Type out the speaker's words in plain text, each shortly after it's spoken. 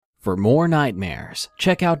For more nightmares,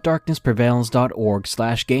 check out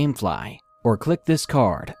darknessprevails.org/gamefly or click this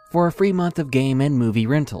card for a free month of game and movie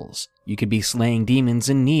rentals. You could be slaying demons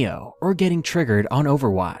in Neo or getting triggered on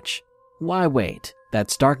Overwatch. Why wait?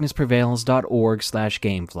 That's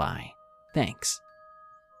darknessprevails.org/gamefly. Thanks.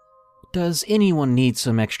 Does anyone need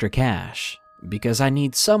some extra cash? Because I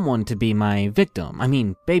need someone to be my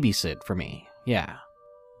babysit for me. Yeah.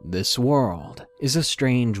 This world is a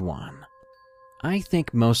strange one. I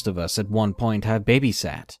think most of us at one point have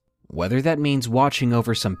babysat, whether that means watching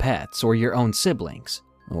over some pets or your own siblings,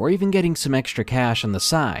 or even getting some extra cash on the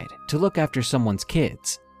side to look after someone's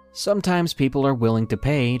kids. Sometimes people are willing to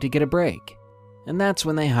pay to get a break, and that's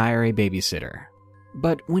when they hire a babysitter.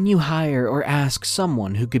 But when you hire or ask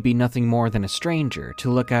someone who could be nothing more than a stranger to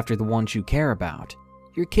look after the ones you care about,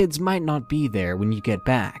 your kids might not be there when you get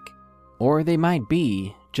back, or they might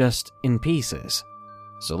be just in pieces.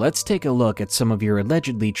 So let's take a look at some of your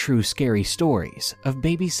allegedly true scary stories of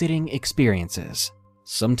babysitting experiences.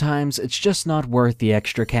 Sometimes it's just not worth the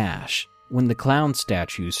extra cash when the clown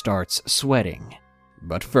statue starts sweating.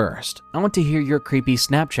 But first, I want to hear your creepy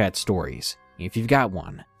Snapchat stories. If you've got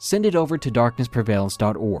one, send it over to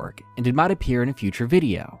darknessprevails.org and it might appear in a future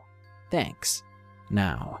video. Thanks.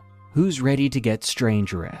 Now, who's ready to get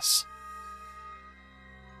strangerous?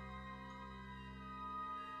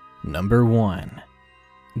 Number 1.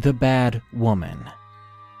 The Bad Woman.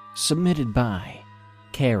 Submitted by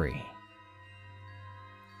Carrie.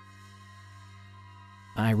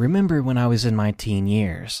 I remember when I was in my teen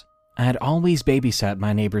years, I had always babysat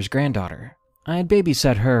my neighbor's granddaughter. I had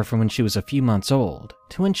babysat her from when she was a few months old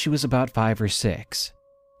to when she was about 5 or 6.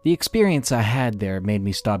 The experience I had there made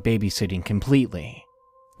me stop babysitting completely.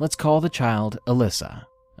 Let's call the child Alyssa.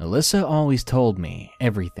 Alyssa always told me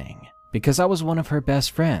everything because I was one of her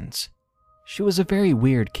best friends. She was a very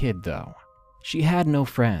weird kid though. She had no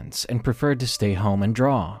friends and preferred to stay home and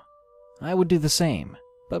draw. I would do the same,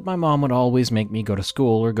 but my mom would always make me go to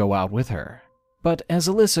school or go out with her. But as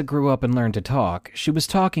Alyssa grew up and learned to talk, she was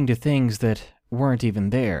talking to things that weren't even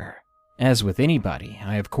there. As with anybody,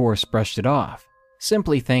 I of course brushed it off,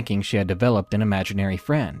 simply thinking she had developed an imaginary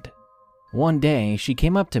friend. One day, she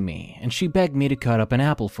came up to me and she begged me to cut up an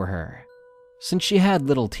apple for her. Since she had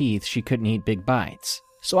little teeth, she couldn't eat big bites,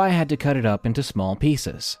 so I had to cut it up into small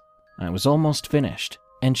pieces. I was almost finished,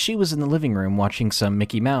 and she was in the living room watching some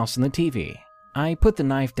Mickey Mouse on the TV. I put the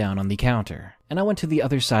knife down on the counter, and I went to the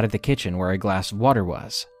other side of the kitchen where a glass of water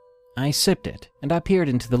was. I sipped it, and I peered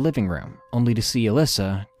into the living room, only to see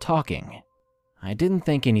Alyssa talking. I didn't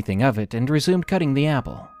think anything of it and resumed cutting the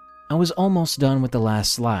apple. I was almost done with the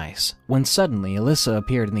last slice, when suddenly Alyssa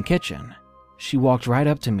appeared in the kitchen. She walked right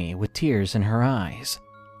up to me with tears in her eyes.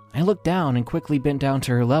 I looked down and quickly bent down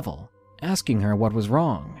to her level, asking her what was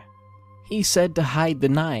wrong. "He said to hide the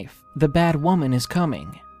knife. The bad woman is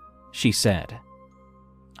coming," she said.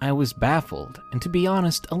 I was baffled and, to be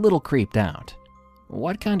honest, a little creeped out.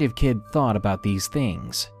 What kind of kid thought about these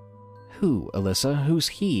things? "Who, Alyssa? Who's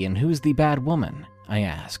he and who's the bad woman?" I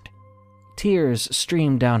asked. Tears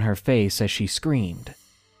streamed down her face as she screamed.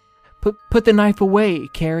 Put the knife away,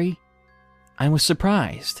 Carrie." I was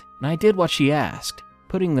surprised, and I did what she asked,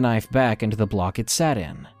 putting the knife back into the block it sat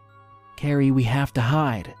in. "Carrie, we have to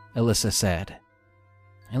hide," Alyssa said.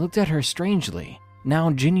 I looked at her strangely,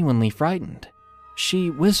 now genuinely frightened.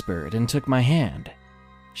 She whispered and took my hand.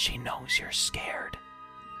 "She knows you're scared."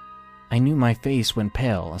 I knew my face went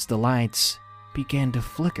pale as the lights began to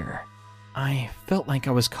flicker. I felt like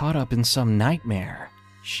I was caught up in some nightmare.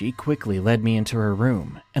 She quickly led me into her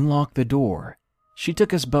room and locked the door. She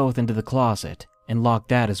took us both into the closet and locked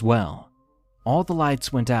that as well. All the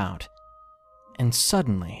lights went out, and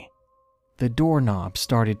suddenly, the doorknob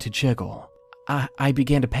started to jiggle. I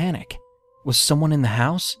began to panic. Was someone in the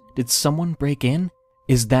house? Did someone break in?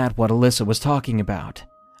 Is that what Alyssa was talking about?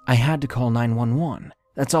 I had to call 911.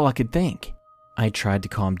 That's all I could think. I tried to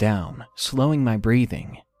calm down, slowing my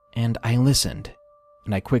breathing, and I listened,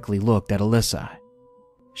 and I quickly looked at Alyssa.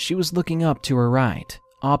 She was looking up to her right,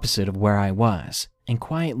 opposite of where I was, and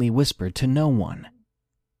quietly whispered to no one,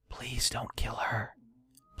 "Please don't kill her.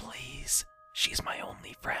 Please, she's my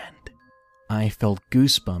only friend." I felt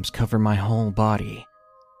goosebumps cover my whole body.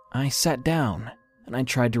 I sat down, and I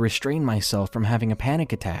tried to restrain myself from having a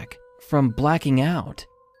panic attack, from blacking out.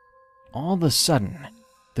 All of a sudden,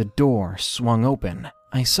 the door swung open.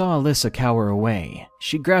 I saw Alyssa cower away.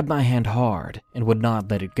 She grabbed my hand hard and would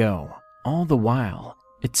not let it go. All the while,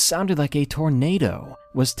 it sounded like a tornado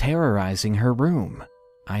was terrorizing her room.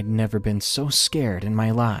 I'd never been so scared in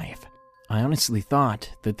my life. I honestly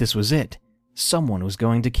thought that this was it. Someone was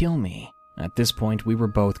going to kill me. At this point, we were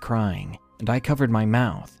both crying, and I covered my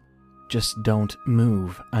mouth. Just don't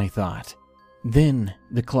move, I thought. Then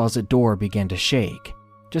the closet door began to shake,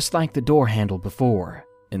 just like the door handle before,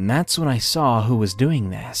 and that's when I saw who was doing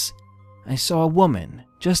this. I saw a woman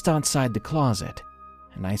just outside the closet,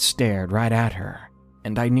 and I stared right at her,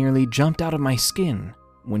 and I nearly jumped out of my skin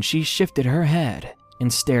when she shifted her head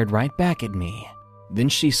and stared right back at me. Then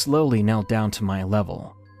she slowly knelt down to my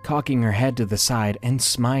level, cocking her head to the side and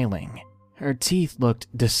smiling. Her teeth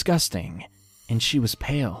looked disgusting, and she was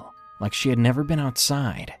pale, like she had never been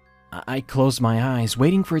outside. I closed my eyes,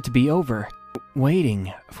 waiting for it to be over,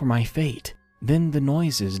 waiting for my fate. Then the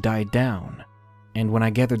noises died down, and when I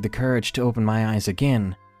gathered the courage to open my eyes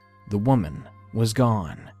again, the woman was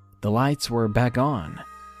gone. The lights were back on,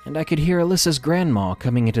 and I could hear Alyssa's grandma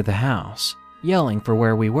coming into the house, yelling for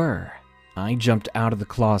where we were. I jumped out of the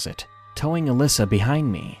closet, towing Alyssa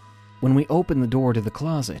behind me. When we opened the door to the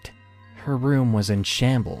closet, her room was in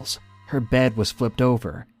shambles. Her bed was flipped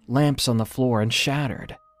over, lamps on the floor and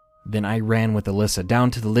shattered. Then I ran with Alyssa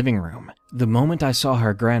down to the living room. The moment I saw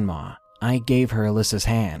her grandma, I gave her Alyssa's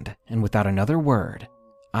hand, and without another word,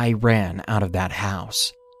 I ran out of that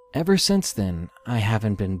house. Ever since then, I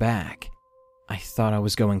haven't been back. I thought I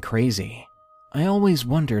was going crazy. I always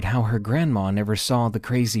wondered how her grandma never saw the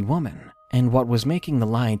crazy woman, and what was making the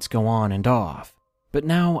lights go on and off. But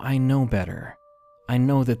now I know better. I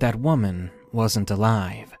know that that woman wasn't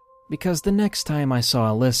alive. Because the next time I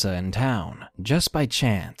saw Alyssa in town, just by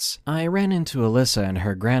chance, I ran into Alyssa and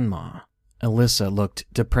her grandma. Alyssa looked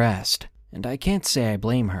depressed, and I can't say I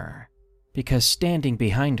blame her, because standing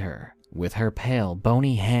behind her, with her pale,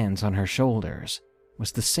 bony hands on her shoulders,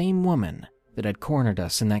 was the same woman that had cornered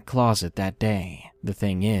us in that closet that day. The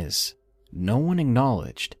thing is, no one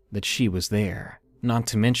acknowledged that she was there. Not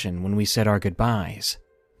to mention when we said our goodbyes,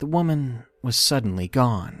 the woman was suddenly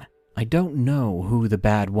gone. I don't know who the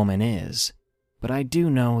bad woman is, but I do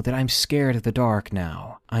know that I'm scared of the dark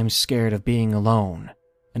now. I'm scared of being alone,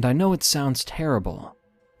 and I know it sounds terrible,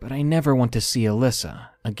 but I never want to see Alyssa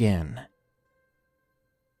again.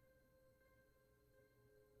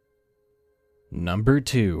 Number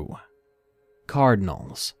 2.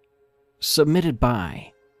 Cardinals. Submitted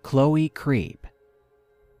by Chloe Creep.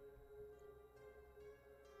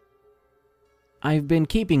 I've been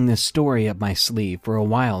keeping this story up my sleeve for a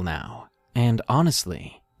while now, and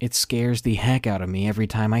honestly, it scares the heck out of me every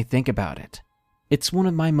time I think about it. It's one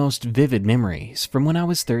of my most vivid memories from when I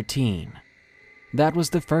was 13. That was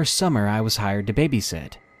the first summer I was hired to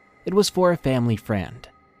babysit. It was for a family friend,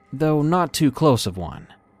 though not too close of one.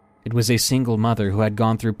 It was a single mother who had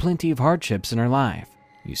gone through plenty of hardships in her life.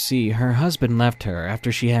 You see, her husband left her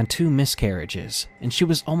after she had 2 miscarriages, and she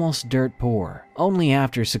was almost dirt poor, only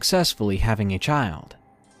after successfully having a child.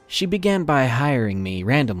 She began by hiring me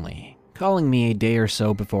randomly, calling me a day or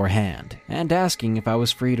so beforehand, and asking if I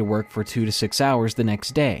was free to work for 2 to 6 hours the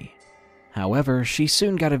next day. However, she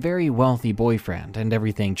soon got a very wealthy boyfriend and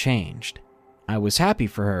everything changed. I was happy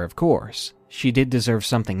for her, of course. She did deserve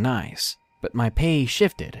something nice, but my pay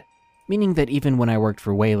shifted, meaning that even when I worked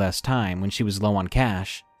for way less time when she was low on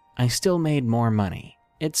cash, I still made more money.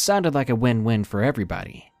 It sounded like a win-win for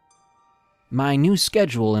everybody. My new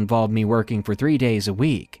schedule involved me working for 3 days a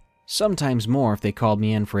week, sometimes more if they called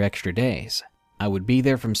me in for extra days. I would be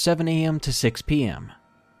there from 7 a.m. to 6 p.m.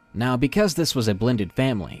 Now, because this was a blended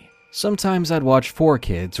family, sometimes I'd watch 4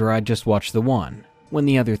 kids or I'd just watch the one, when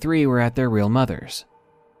the other 3 were at their real mothers.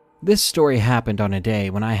 This story happened on a day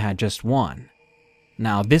when I had just one.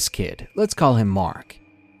 Now this kid, let's call him Mark.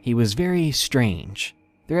 He was very strange.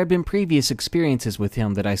 There had been previous experiences with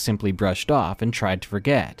him that I simply brushed off and tried to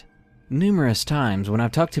forget. Numerous times when I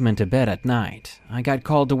tucked him into bed at night, I got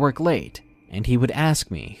called to work late, and he would ask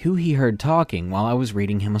me who he heard talking while I was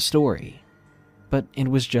reading him a story. But it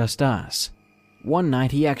was just us. One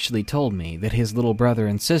night he actually told me that his little brother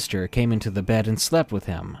and sister came into the bed and slept with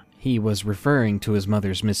him. He was referring to his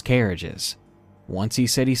mother's miscarriages. Once he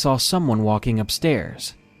said he saw someone walking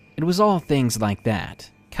upstairs. It was all things like that,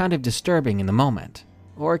 kind of disturbing in the moment,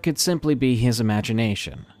 or it could simply be his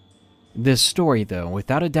imagination. This story, though,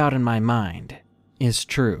 without a doubt in my mind, is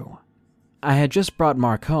true. I had just brought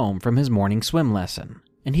Mark home from his morning swim lesson,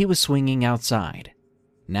 and he was swinging outside.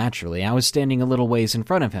 Naturally, I was standing a little ways in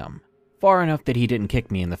front of him, far enough that he didn't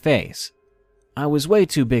kick me in the face. I was way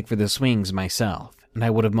too big for the swings myself, and I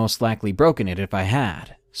would have most likely broken it if I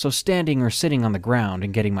had. So standing or sitting on the ground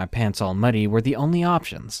and getting my pants all muddy were the only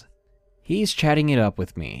options. He's chatting it up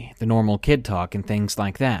with me, the normal kid talk and things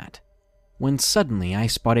like that, when suddenly I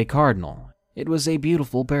spot a cardinal. It was a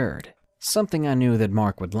beautiful bird, something I knew that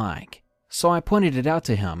Mark would like. So I pointed it out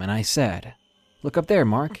to him and I said, "Look up there,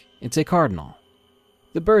 Mark, it's a cardinal."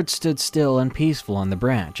 The bird stood still and peaceful on the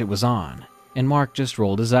branch it was on, and Mark just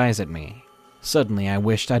rolled his eyes at me. Suddenly, I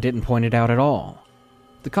wished I didn't point it out at all.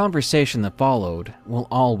 The conversation that followed will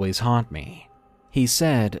always haunt me. He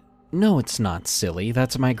said, "No, it's not, silly.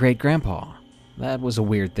 That's my great-grandpa." That was a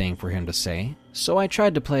weird thing for him to say, so I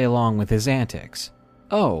tried to play along with his antics.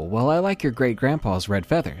 "Oh, well, I like your great-grandpa's red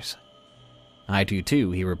feathers." "I do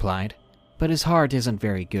too," he replied, "but his heart isn't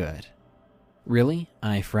very good." "Really?"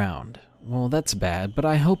 I frowned. "Well, that's bad, but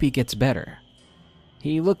I hope he gets better."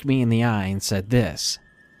 He looked me in the eye and said this,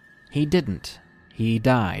 "He didn't. He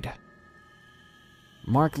died."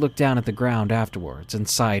 Mark looked down at the ground afterwards and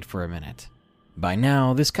sighed for a minute. By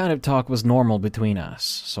now, this kind of talk was normal between us,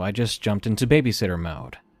 so I just jumped into babysitter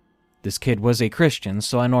mode. This kid was a Christian,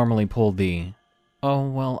 so I normally pulled the, "Oh,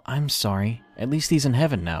 well, I'm sorry. At least he's in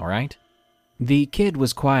heaven now, right?" The kid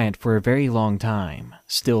was quiet for a very long time,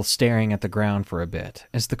 still staring at the ground for a bit,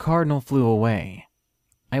 as the cardinal flew away.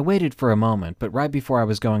 I waited for a moment, but right before I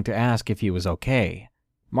was going to ask if he was okay,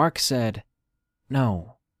 Mark said,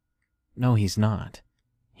 No, he's not.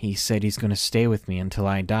 He said he's going to stay with me until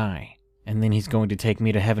I die, and then he's going to take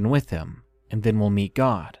me to heaven with him, and then we'll meet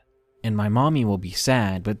God. And my mommy will be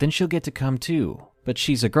sad, but then she'll get to come too, but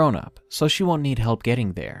she's a grown-up, so she won't need help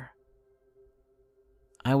getting there."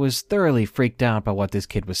 I was thoroughly freaked out by what this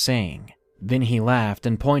kid was saying. Then he laughed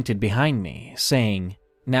and pointed behind me, saying,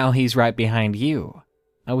 "Now he's right behind you."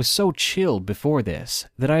 I was so chilled before this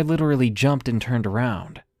that I literally jumped and turned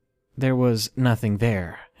around. There was nothing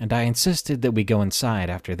there, and I insisted that we go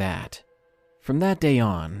inside after that. From that day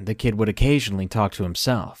on, the kid would occasionally talk to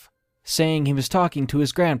himself, saying he was talking to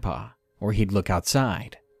his grandpa, or he'd look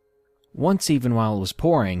outside. Once, even while it was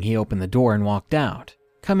pouring, he opened the door and walked out,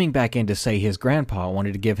 coming back in to say his grandpa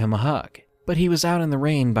wanted to give him a hug, but he was out in the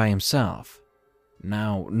rain by himself.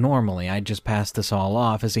 Now, normally I'd just pass this all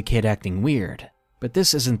off as a kid acting weird, but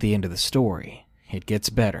this isn't the end of the story. It gets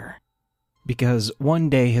better. Because one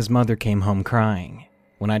day his mother came home crying.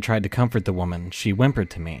 When I tried to comfort the woman, she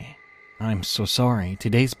whimpered to me, "I'm so sorry,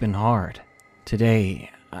 today's been hard.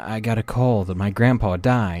 Today, I got a call that my grandpa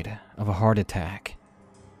died of a heart attack."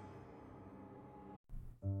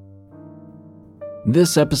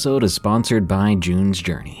 This episode is sponsored by June's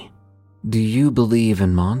Journey. Do you believe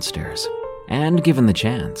in monsters? And given the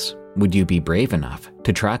chance, would you be brave enough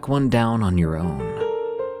to track one down on your own?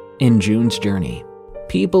 In June's Journey,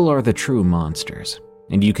 people are the true monsters,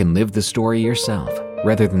 and you can live the story yourself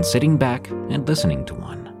rather than sitting back and listening to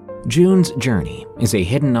one. June's Journey is a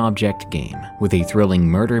hidden object game with a thrilling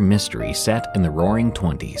murder mystery set in the Roaring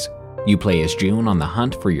 '20s. You play as June on the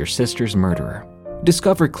hunt for your sister's murderer.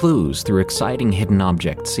 Discover clues through exciting hidden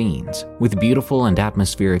object scenes with beautiful and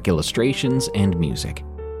atmospheric illustrations and music.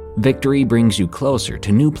 Victory brings you closer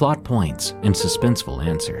to new plot points and suspenseful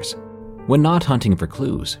answers. When not hunting for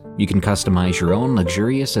clues, you can customize your own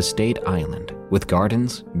luxurious estate island with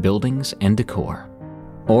gardens, buildings, and decor.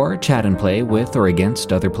 Or chat and play with or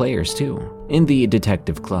against other players too, in the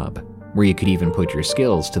Detective Club, where you could even put your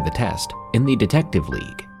skills to the test in the Detective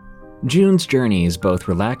League. June's Journey is both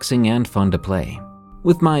relaxing and fun to play.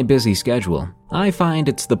 With my busy schedule, I find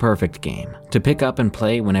it's the perfect game to pick up and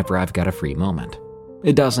play whenever I've got a free moment.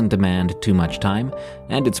 It doesn't demand too much time,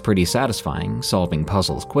 and it's pretty satisfying solving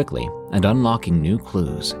puzzles quickly and unlocking new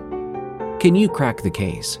clues. Can you crack the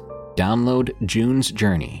case? Download June's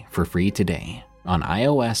Journey for free today on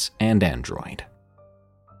iOS and Android.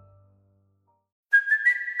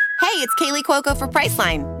 Hey, it's Kaylee Cuoco for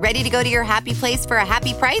Priceline. Ready to go to your happy place for a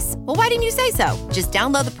happy price? Well, why didn't you say so? Just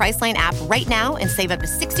download the Priceline app right now and save up to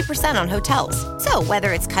 60% on hotels. So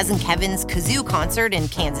whether it's Cousin Kevin's Kazoo Concert in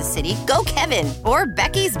Kansas City, go Kevin, or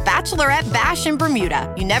Becky's Bachelorette Bash in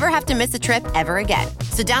Bermuda, you never have to miss a trip ever again.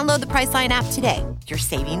 So download the Priceline app today. Your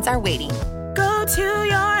savings are waiting. Go to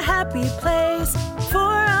your happy place for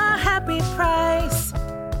a happy price.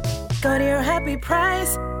 Go to your happy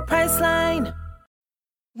price, Priceline.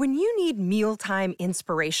 When you need mealtime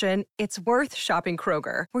inspiration, it's worth shopping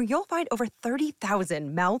Kroger, where you'll find over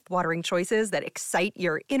 30,000 mouth-watering choices that excite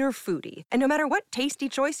your inner foodie. And no matter what tasty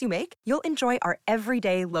choice you make, you'll enjoy our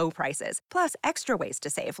everyday low prices, plus extra ways to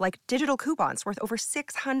save, like digital coupons worth over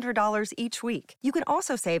 $600 each week. You can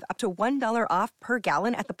also save up to $1 off per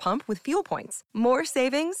gallon at the pump with fuel points. More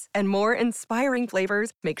savings and more inspiring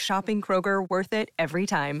flavors make shopping Kroger worth it every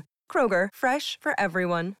time. Kroger, fresh for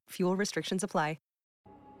everyone. Fuel restrictions apply.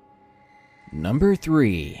 Number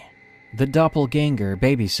 3. The Doppelganger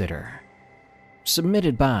Babysitter.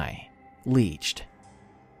 Submitted by Leached.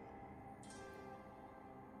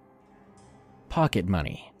 Pocket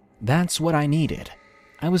money. That's what I needed.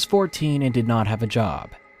 I was 14 and did not have a job,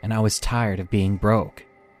 and I was tired of being broke.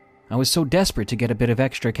 I was so desperate to get a bit of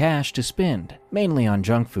extra cash to spend, mainly on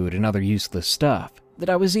junk food and other useless stuff, that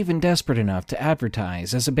I was even desperate enough to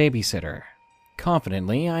advertise as a babysitter.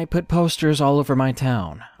 Confidently, I put posters all over my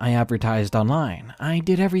town. I advertised online. I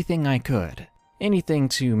did everything I could. Anything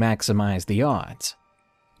to maximize the odds.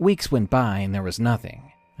 Weeks went by and there was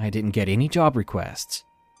nothing. I didn't get any job requests.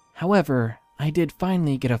 However, I did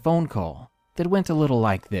finally get a phone call that went a little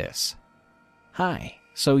like this. "Hi,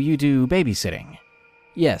 so you do babysitting?"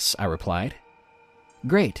 "Yes," I replied.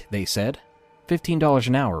 "Great," they said. $15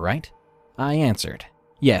 an hour, right?" I answered.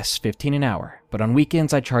 "Yes, 15 an hour, but on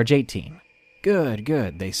weekends I charge 18. "Good,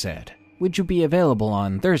 good," they said. "Would you be available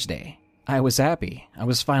on Thursday?" I was happy. I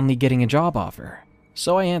was finally getting a job offer.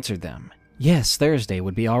 So I answered them. "Yes, Thursday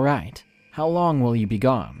would be all right. How long will you be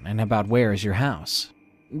gone, and about where is your house?"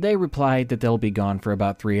 They replied that they'll be gone for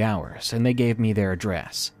about 3 hours, and they gave me their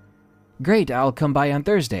address. "Great, I'll come by on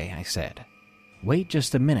Thursday," I said. "Wait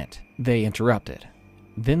just a minute," they interrupted.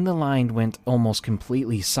 Then the line went almost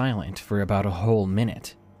completely silent for about a whole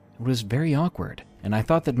minute. It was very awkward, and I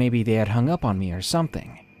thought that maybe they had hung up on me or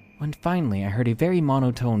something, when finally I heard a very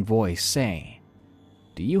monotone voice say,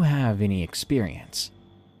 "Do you have any experience?"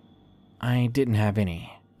 I didn't have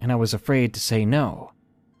any, and I was afraid to say no,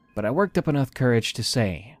 but I worked up enough courage to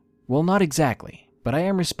say, "Well, not exactly, but I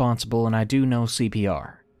am responsible and I do know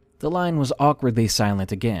CPR." The line was awkwardly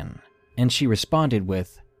silent again, and she responded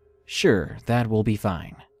with, "Sure, that will be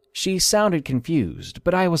fine." She sounded confused,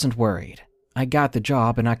 but I wasn't worried. I got the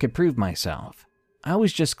job and I could prove myself. I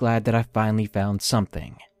was just glad that I finally found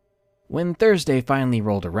something. When Thursday finally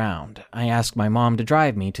rolled around, I asked my mom to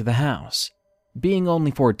drive me to the house. Being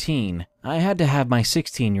only 14, I had to have my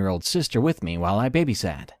 16-year-old sister with me while I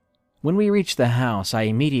babysat. When we reached the house, I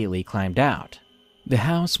immediately climbed out. The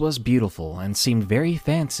house was beautiful and seemed very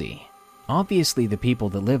fancy. Obviously, the people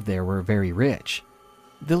that lived there were very rich.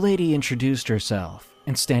 The lady introduced herself,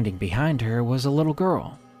 and standing behind her was a little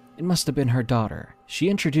girl. It must have been her daughter. She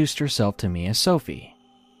introduced herself to me as Sophie.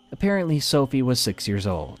 Apparently, Sophie was 6 years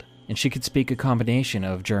old, and she could speak a combination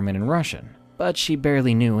of German and Russian, but she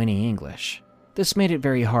barely knew any English. This made it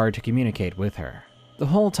very hard to communicate with her. The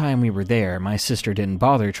whole time we were there, my sister didn't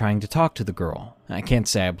bother trying to talk to the girl. I can't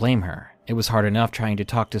say I blame her. It was hard enough trying to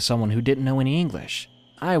talk to someone who didn't know any English.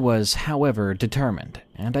 I was, however, determined,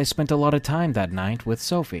 and I spent a lot of time that night with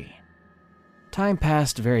Sophie. Time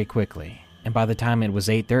passed very quickly, and by the time it was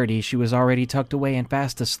 8:30, she was already tucked away and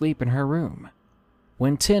fast asleep in her room.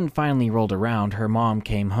 When 10 finally rolled around, her mom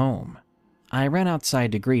came home. I ran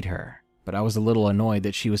outside to greet her, but I was a little annoyed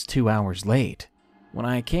that she was 2 hours late. When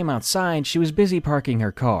I came outside, she was busy parking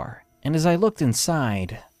her car, and as I looked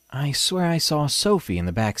inside, I swear I saw Sophie in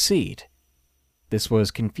the back seat. This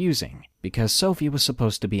was confusing, because Sophie was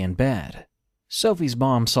supposed to be in bed. Sophie's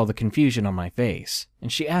mom saw the confusion on my face,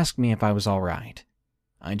 and she asked me if I was all right.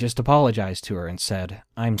 I just apologized to her and said,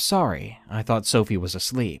 "I'm sorry, I thought Sophie was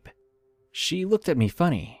asleep." She looked at me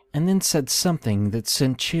funny, and then said something that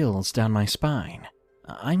sent chills down my spine.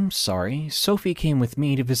 "I'm sorry, Sophie came with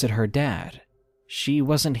me to visit her dad. She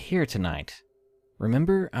wasn't here tonight.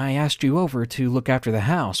 Remember, I asked you over to look after the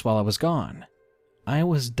house while I was gone." I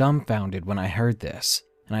was dumbfounded when I heard this,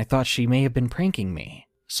 and I thought she may have been pranking me,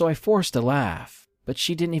 so I forced a laugh, but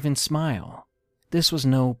she didn't even smile. This was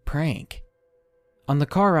no prank. On the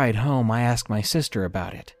car ride home, I asked my sister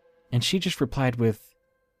about it, and she just replied with,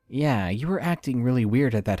 "Yeah, you were acting really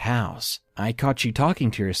weird at that house. I caught you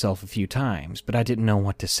talking to yourself a few times, but I didn't know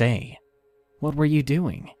what to say." "What were you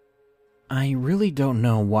doing?" I really don't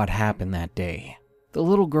know what happened that day. The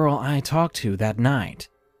little girl I talked to that night,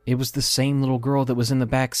 it was the same little girl that was in the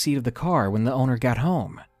back seat of the car when the owner got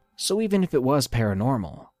home. So even if it was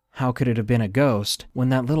paranormal, how could it have been a ghost when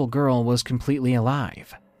that little girl was completely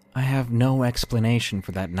alive? I have no explanation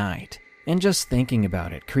for that night, and just thinking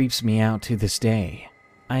about it creeps me out to this day.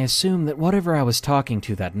 I assume that whatever I was talking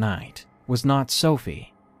to that night was not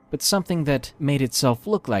Sophie, but something that made itself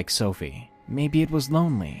look like Sophie. Maybe it was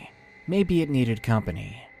lonely. Maybe it needed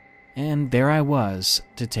company. And there I was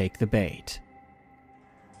to take the bait.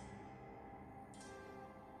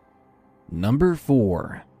 Number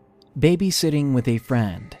 4. Babysitting with a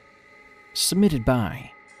Friend. Submitted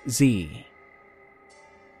by Z.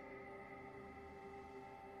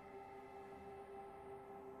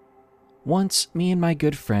 Once, me and my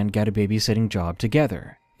good friend got a babysitting job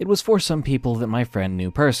together. It was for some people that my friend knew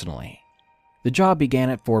personally. The job began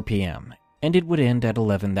at 4 p.m., and it would end at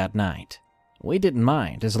 11 that night. We didn't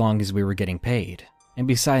mind as long as we were getting paid. And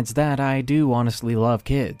besides that, I do honestly love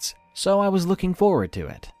kids, so I was looking forward to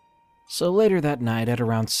it. So later that night at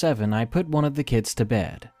around 7, I put one of the kids to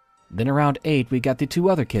bed. Then around 8, we got the 2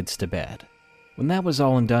 other kids to bed. When that was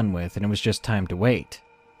all and done with and it was just time to wait,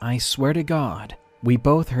 I swear to God, we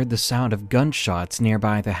both heard the sound of gunshots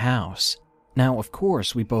nearby the house. Now, of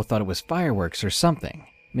course, we both thought it was fireworks or something.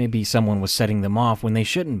 Maybe someone was setting them off when they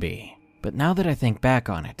shouldn't be. But now that I think back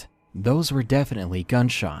on it, those were definitely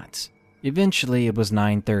gunshots. Eventually, it was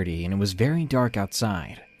 9:30 and it was very dark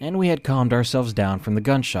outside, and we had calmed ourselves down from the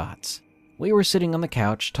gunshots. We were sitting on the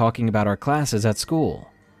couch talking about our classes at school,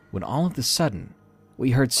 when all of a sudden,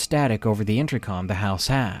 we heard static over the intercom the house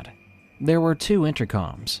had. There were 2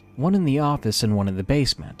 intercoms, one in the office and one in the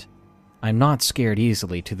basement. I'm not scared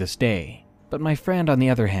easily to this day, but my friend on the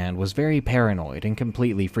other hand was very paranoid and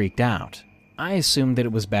completely freaked out. I assumed that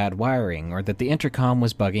it was bad wiring or that the intercom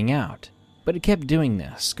was bugging out, but it kept doing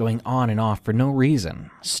this, going on and off for no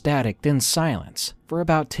reason, static then silence, for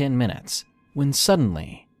about 10 minutes, when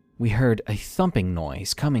suddenly we heard a thumping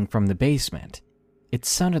noise coming from the basement. It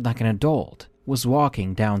sounded like an adult was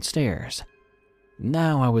walking downstairs.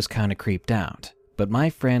 Now I was kinda creeped out, but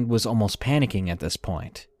my friend was almost panicking at this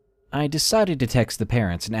point. I decided to text the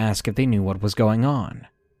parents and ask if they knew what was going on.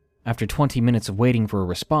 After 20 minutes of waiting for a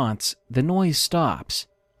response, the noise stops,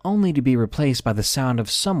 only to be replaced by the sound of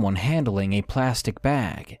someone handling a plastic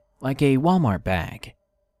bag, like a Walmart bag.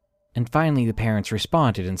 And finally the parents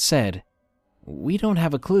responded and said, "We don't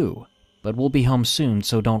have a clue, but we'll be home soon,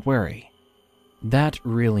 so don't worry." That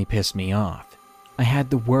really pissed me off. I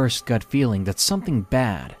had the worst gut feeling that something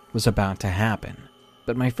bad was about to happen,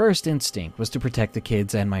 but my first instinct was to protect the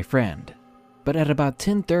kids and my friend. But at about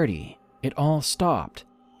 10:30, it all stopped.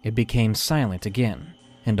 It became silent again,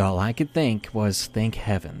 and all I could think was, thank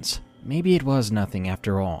heavens, maybe it was nothing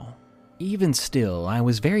after all. Even still, I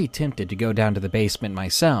was very tempted to go down to the basement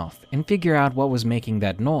myself and figure out what was making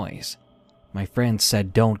that noise. My friend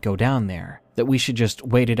said don't go down there, that we should just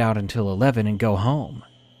wait it out until 11 and go home.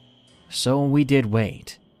 So we did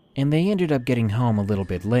wait, and they ended up getting home a little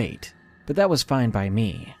bit late, but that was fine by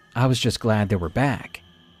me. I was just glad they were back.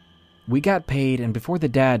 We got paid, and before the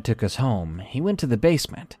dad took us home, he went to the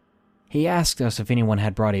basement. He asked us if anyone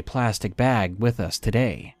had brought a plastic bag with us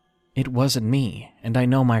today. It wasn't me, and I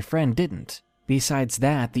know my friend didn't. Besides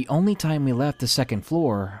that, the only time we left the second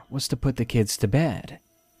floor was to put the kids to bed.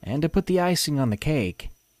 And to put the icing on the cake,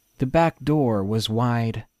 the back door was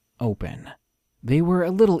wide open. They were a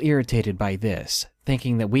little irritated by this,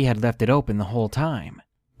 thinking that we had left it open the whole time.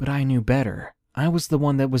 But I knew better. I was the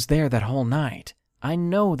one that was there that whole night. I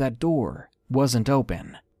know that door wasn't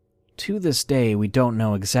open. To this day, we don't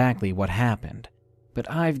know exactly what happened, but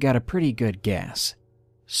I've got a pretty good guess.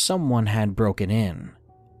 Someone had broken in.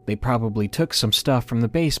 They probably took some stuff from the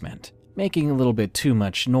basement, making a little bit too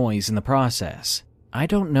much noise in the process. I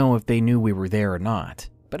don't know if they knew we were there or not,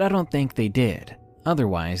 but I don't think they did.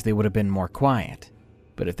 Otherwise, they would have been more quiet.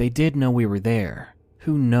 But if they did know we were there,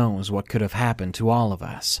 who knows what could have happened to all of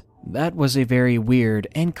us. That was a very weird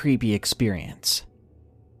and creepy experience.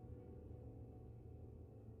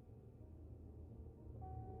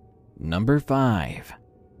 Number 5.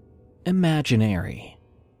 Imaginary.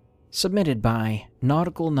 Submitted by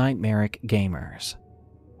Nautical Nightmaric Gamers.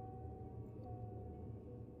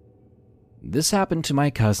 This happened to my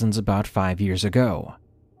cousins about 5 years ago.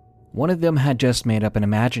 One of them had just made up an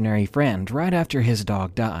imaginary friend right after his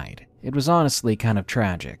dog died. It was honestly kind of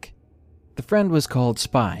tragic. The friend was called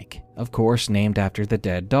Spike, of course named after the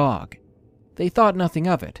dead dog. They thought nothing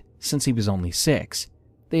of it, since he was only 6.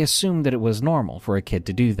 They assumed that it was normal for a kid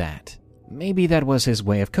to do that. Maybe that was his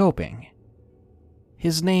way of coping.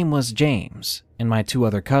 His name was James, and my 2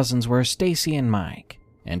 other cousins were Stacy and Mike.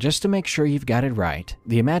 And just to make sure you've got it right,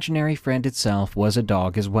 the imaginary friend itself was a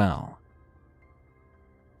dog as well.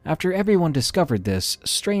 After everyone discovered this,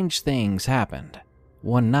 strange things happened.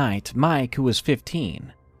 One night, Mike, who was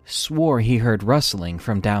 15, swore he heard rustling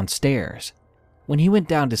from downstairs. When he went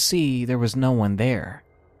down to see, there was no one there.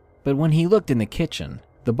 But when he looked in the kitchen,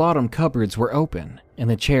 the bottom cupboards were open and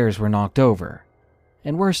the chairs were knocked over.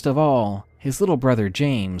 And worst of all, his little brother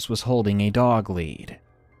James was holding a dog lead.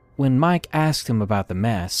 When Mike asked him about the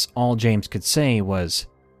mess, all James could say was,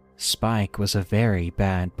 "Spike was a very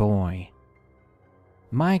bad boy."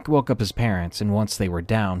 Mike woke up his parents, and once they were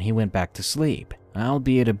down, he went back to sleep,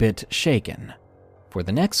 albeit a bit shaken. For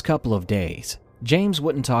the next couple of days, James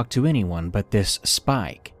wouldn't talk to anyone but this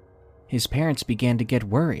Spike. His parents began to get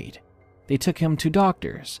worried. They took him to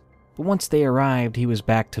doctors, but once they arrived, he was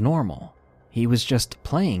back to normal. He was just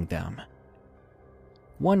playing them.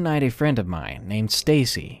 One night, a friend of mine named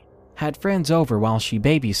Stacy had friends over while she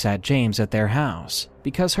babysat James at their house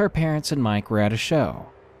because her parents and Mike were at a show.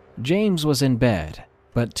 James was in bed,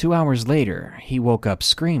 but 2 hours later, he woke up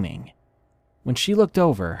screaming. When she looked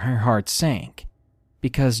over, her heart sank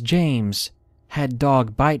because James had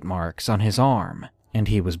dog bite marks on his arm, and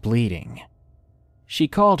he was bleeding. She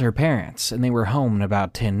called her parents, and they were home in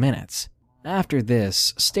about 10 minutes. After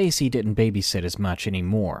this, Stacy didn't babysit as much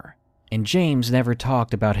anymore, and James never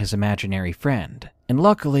talked about his imaginary friend. And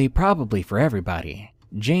luckily, probably for everybody,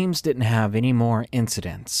 James didn't have any more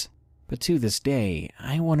incidents. But to this day,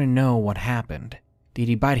 I want to know what happened. Did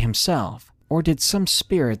he bite himself, or did some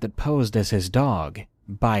spirit that posed as his dog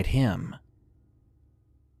bite him?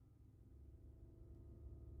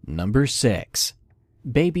 Number 6.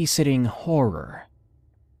 Babysitting Horror.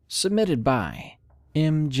 Submitted by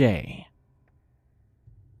MJ.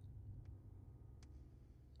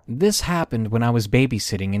 This happened when I was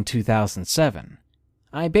babysitting in 2007.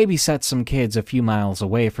 I babysat some kids a few miles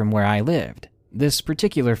away from where I lived. This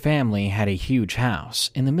particular family had a huge house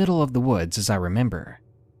in the middle of the woods, as I remember.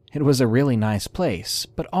 It was a really nice place,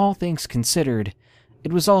 but all things considered,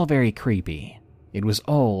 it was all very creepy. It was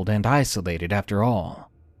old and isolated after all.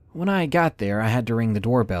 When I got there, I had to ring the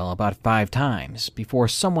doorbell about 5 times before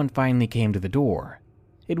someone finally came to the door.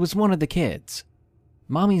 It was one of the kids.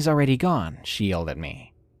 "Mommy's already gone," she yelled at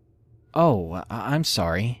me. "Oh, I'm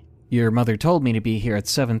sorry. Your mother told me to be here at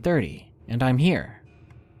 7:30, and I'm here."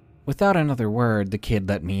 Without another word, the kid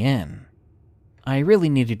let me in. I really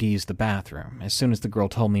needed to use the bathroom. As soon as the girl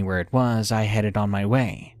told me where it was, I headed on my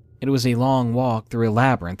way. It was a long walk through a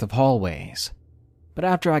labyrinth of hallways. But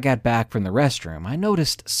after I got back from the restroom, I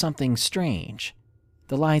noticed something strange.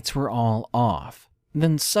 The lights were all off.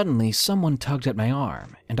 Then suddenly someone tugged at my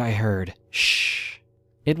arm, and I heard, "Shh."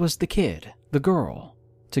 It was the kid, the girl,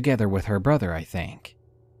 together with her brother, I think.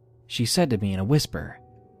 She said to me in a whisper,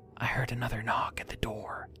 "I heard another knock at the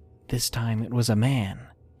door. This time it was a man.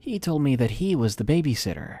 He told me that he was the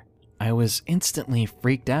babysitter." I was instantly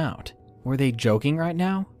freaked out. Were they joking right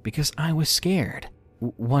now? Because I was scared.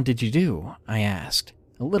 "What did you do?" I asked,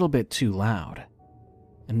 a little bit too loud.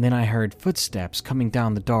 And then I heard footsteps coming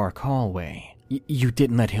down the dark hallway. You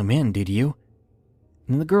didn't let him in, did you?"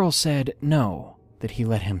 And the girl said no, that he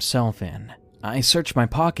let himself in. I searched my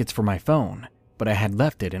pockets for my phone, but I had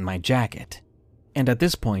left it in my jacket. And at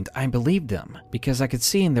this point, I believed them, because I could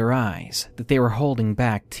see in their eyes that they were holding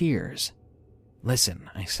back tears. "Listen,"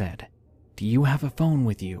 I said, "do you have a phone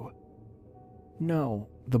with you?" "No,"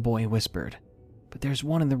 the boy whispered, "but there's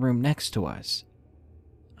one in the room next to us."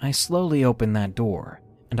 I slowly opened that door,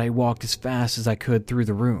 and I walked as fast as I could through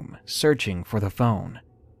the room, searching for the phone.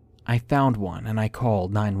 I found one, and I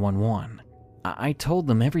called 911. I told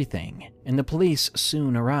them everything, and the police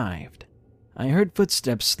soon arrived. I heard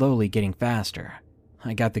footsteps slowly getting faster.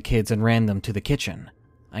 I got the kids and ran them to the kitchen.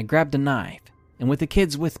 I grabbed a knife, and with the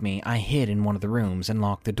kids with me, I hid in one of the rooms and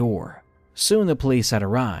locked the door. Soon the police had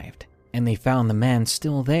arrived, and they found the man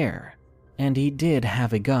still there, and he did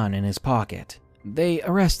have a gun in his pocket. They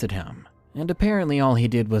arrested him, and apparently all he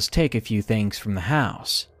did was take a few things from the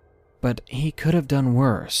house. But he could have done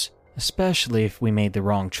worse, especially if we made the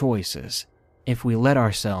wrong choices, if we let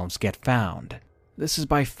ourselves get found. This is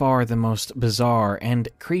by far the most bizarre and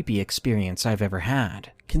creepy experience I've ever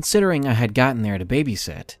had, considering I had gotten there to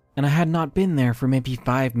babysit, and I had not been there for maybe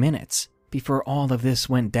 5 minutes before all of this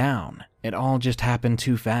went down. It all just happened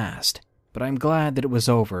too fast, but I'm glad that it was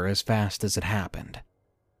over as fast as it happened.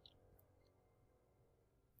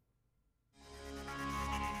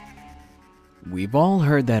 We've all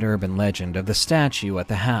heard that urban legend of the statue at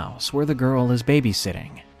the house where the girl is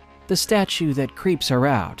babysitting. The statue that creeps her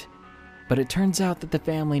out. But it turns out that the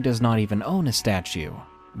family does not even own a statue.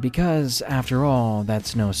 Because, after all,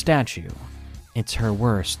 that's no statue. It's her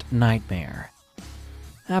worst nightmare.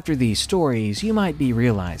 After these stories, you might be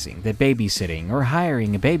realizing that babysitting or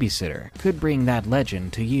hiring a babysitter could bring that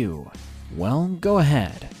legend to you. Well, go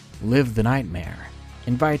ahead. Live the nightmare.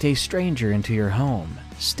 Invite a stranger into your home.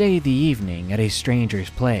 Stay the evening at a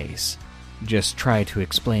stranger's place. Just try to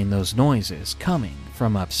explain those noises coming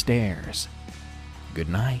from upstairs. Good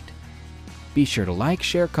night. Be sure to like,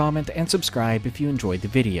 share, comment, and subscribe if you enjoyed the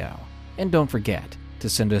video. And don't forget to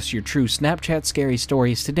send us your true Snapchat scary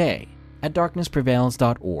stories today at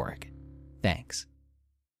darknessprevails.org. Thanks.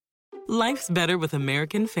 Life's better with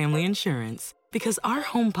American Family Insurance because our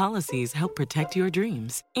home policies help protect your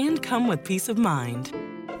dreams and come with peace of mind.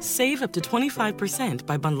 Save up to 25%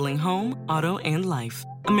 by bundling home, auto, and life.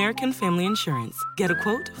 American Family Insurance. Get a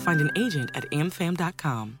quote, find an agent at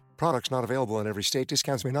amfam.com. Products not available in every state.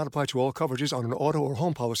 Discounts may not apply to all coverages on an auto or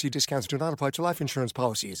home policy. Discounts do not apply to life insurance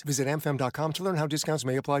policies. Visit amfam.com to learn how discounts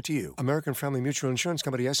may apply to you. American Family Mutual Insurance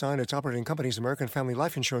Company, SI, and its operating companies, American Family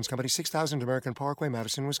Life Insurance Company, 6000 American Parkway,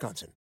 Madison, Wisconsin.